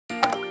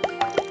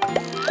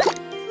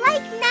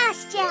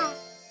Nastya.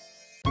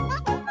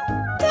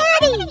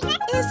 Daddy,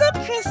 is it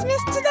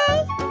Christmas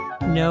today?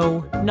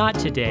 No, not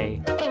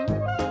today.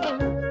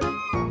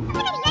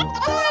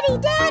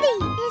 Daddy,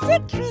 is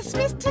it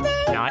Christmas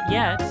today? Not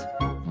yet.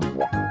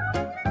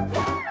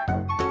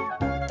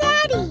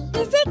 Daddy,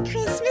 is it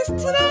Christmas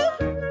today?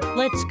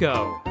 Let's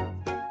go.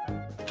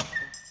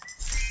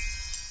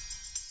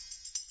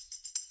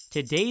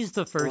 Today's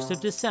the 1st of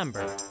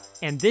December,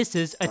 and this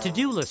is a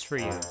to-do list for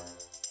you. Yeah,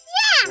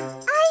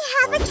 I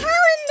have a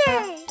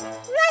calendar.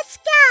 Let's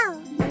go.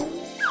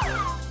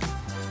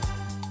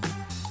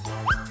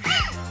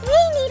 We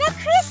need a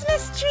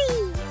Christmas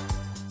tree.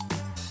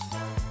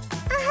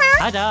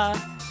 Ta-da!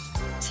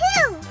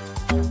 2.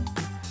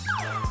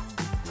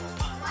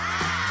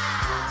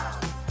 Wow!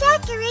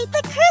 Decorate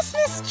the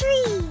Christmas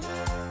tree.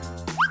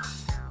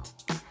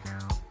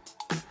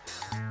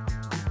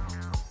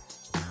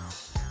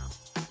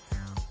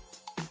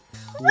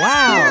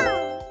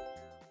 Wow!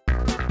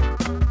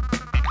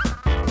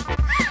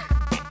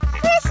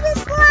 Christmas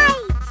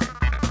lights.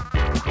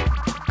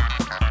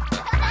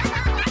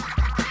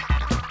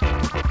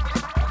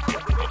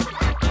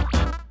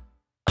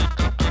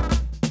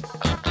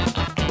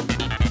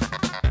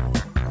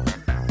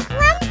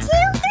 1, 2,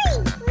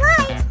 3.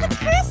 Light the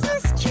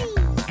Christmas tree.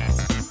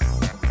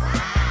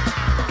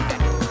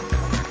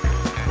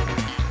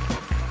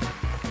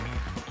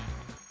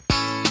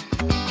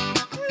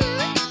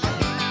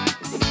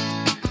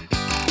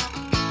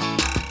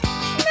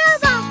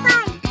 Snowball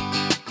fight.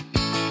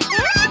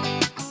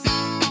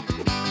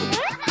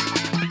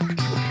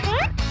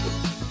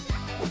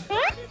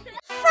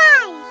 5.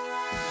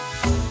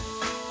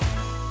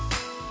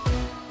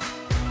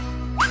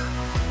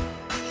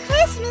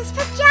 Christmas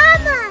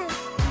pajamas.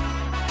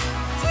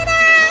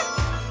 Ta-da!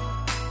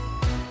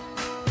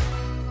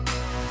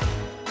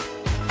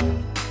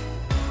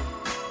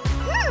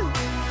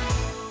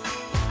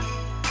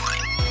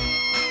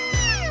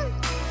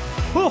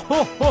 Ho,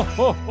 ho, ho,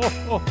 ho, ho,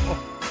 ho, ho.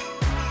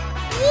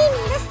 We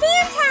need a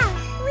Santa.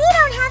 We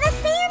don't have a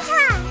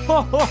Santa. Ho,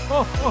 ho, ho,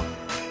 ho.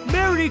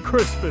 Merry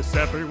Christmas,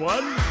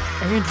 everyone!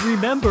 And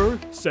remember,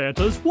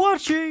 Santa's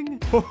watching!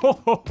 Ho, ho,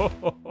 ho, ho,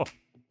 ho, ho.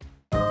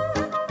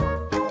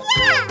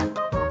 Yeah!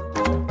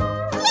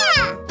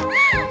 Yeah!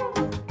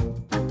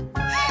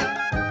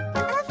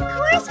 Of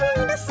course we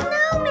need a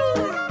snowman.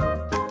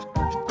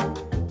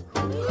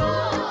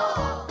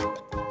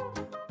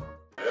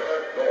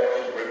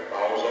 With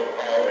boughs of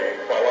holly,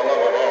 fa la la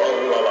la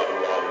la la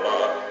la la.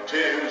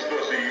 'Tis the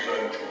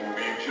season to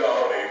be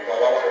jolly, fa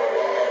la la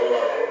la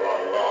la la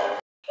la.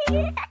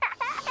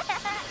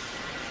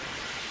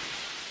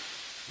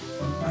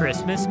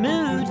 Christmas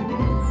mood!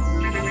 Yeah!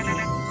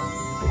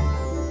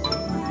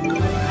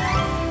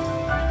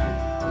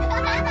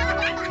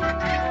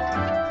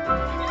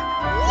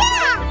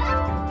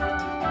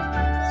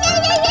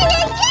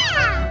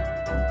 Yeah!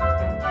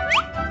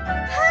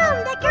 Home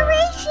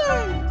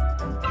decoration.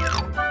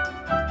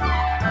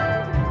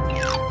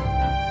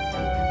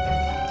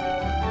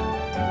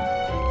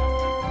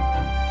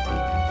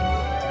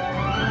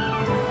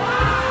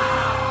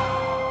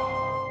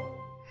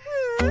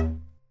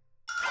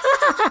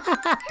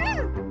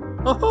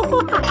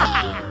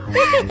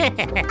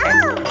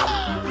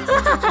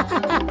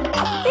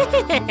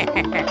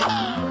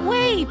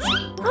 Wait!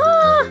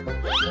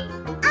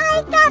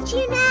 I got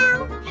you now.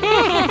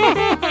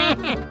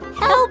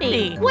 Help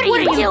me! What are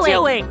you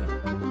doing?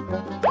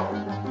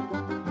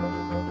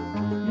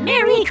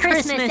 Merry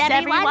Christmas,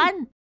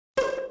 everyone!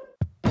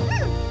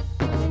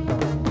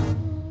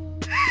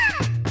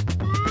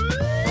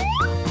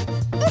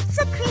 It's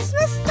a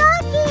Christmas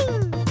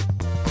stocking.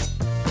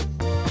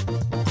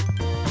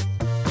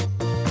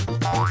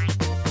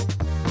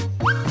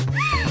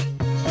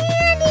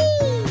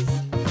 Candies.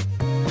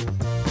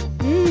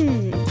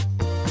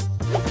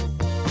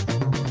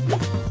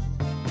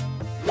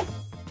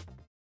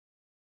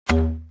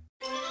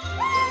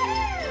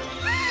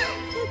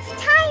 It's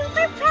time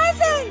for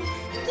presents.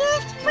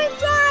 Gift for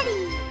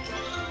Daddy.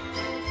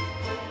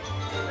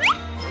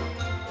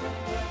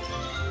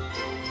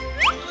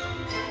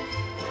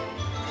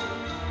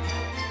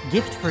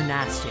 Gift for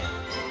Nastya.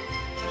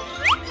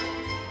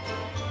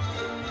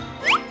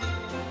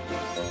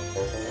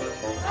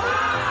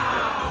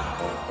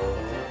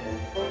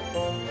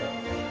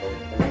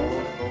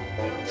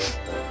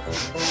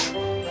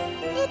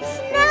 It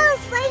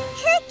smells like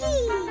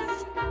cookies.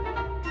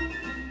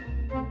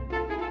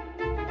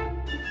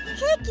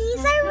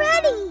 Cookies are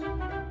ready.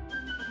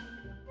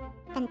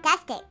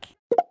 Fantastic.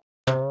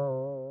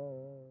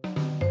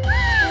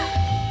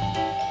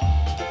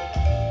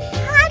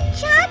 Hot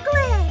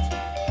chocolate.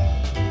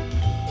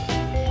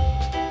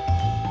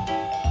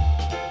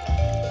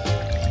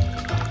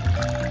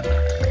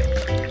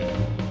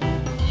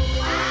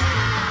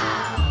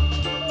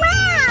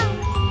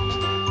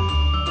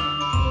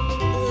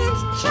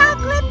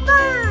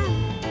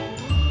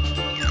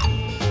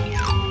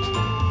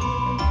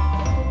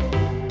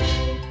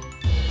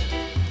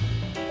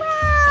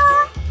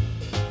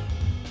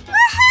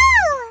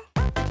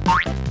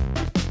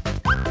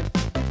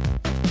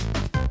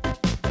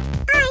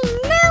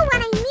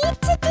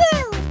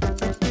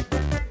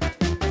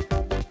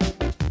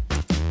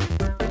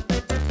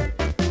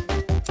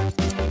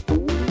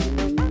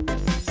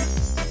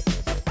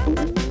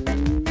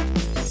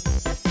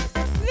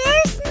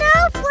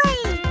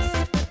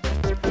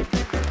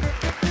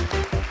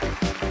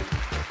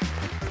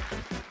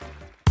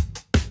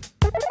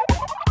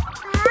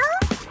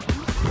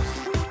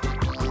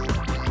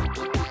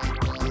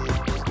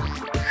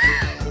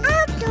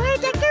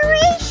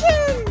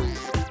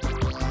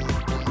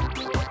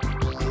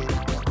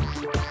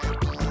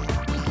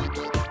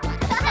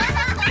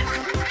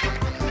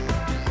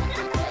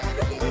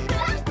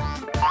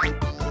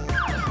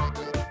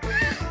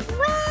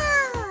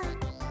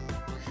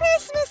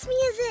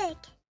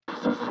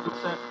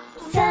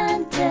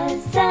 Santa,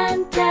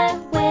 Santa,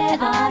 where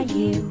are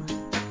you?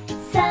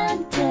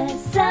 Santa,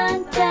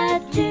 Santa,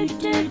 do,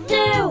 do,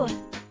 do.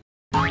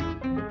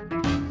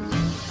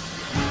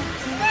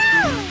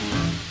 Snow!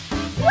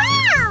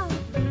 Wow!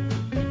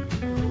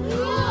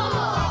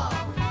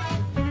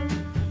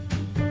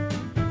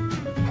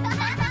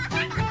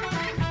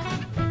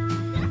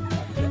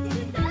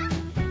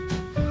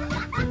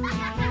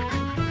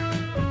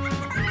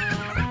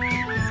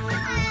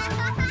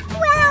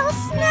 Wow,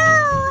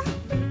 snow!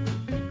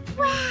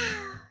 Wow!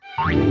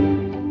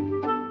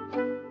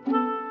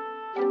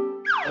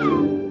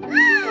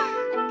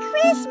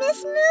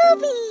 Christmas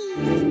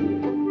movies!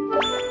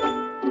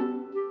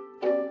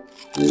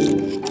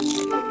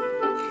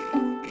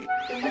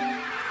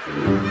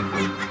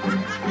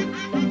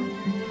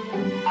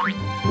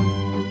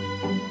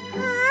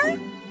 Huh?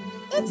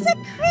 It's a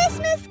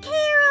Christmas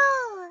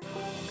carol!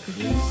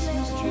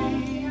 Christmas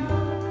tree, oh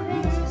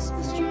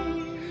Christmas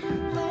tree,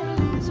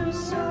 lights are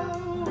so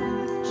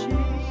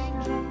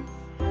changing.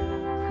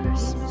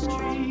 Christmas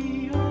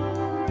tree,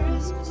 oh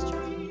Christmas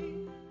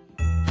tree.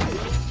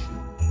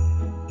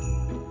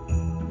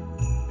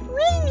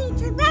 We need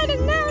to write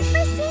a note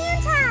for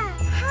Santa.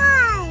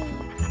 Hi.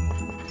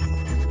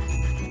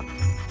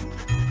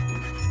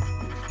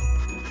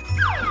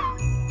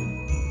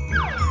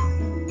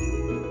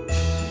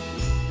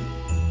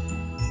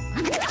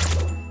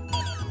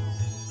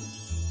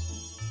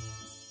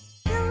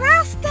 The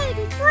last day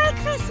before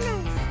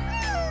Christmas.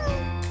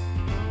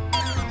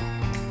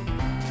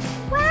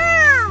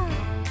 Wow!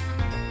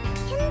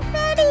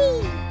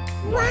 Confetti!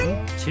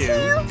 1,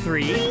 2,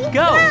 3,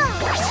 go!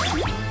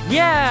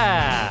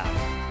 Yeah!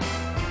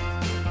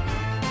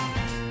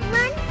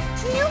 1,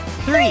 2,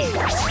 3!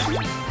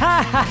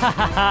 Ha ha ha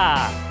ha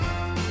ha!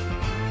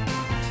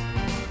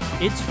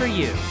 It's for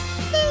you,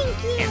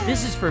 Thank you. and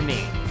this is for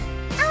me.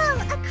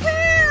 Oh, a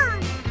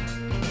crown.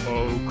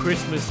 Oh,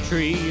 Christmas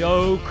tree,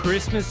 oh,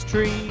 Christmas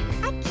tree.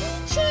 A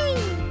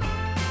keychain.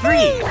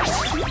 3!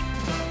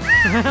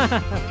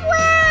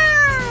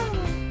 Wow!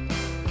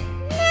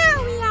 Now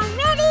we are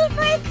ready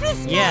for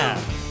Christmas. Yeah.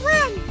 1,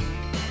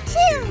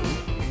 2,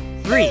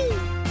 3.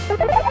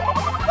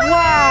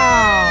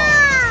 Wow!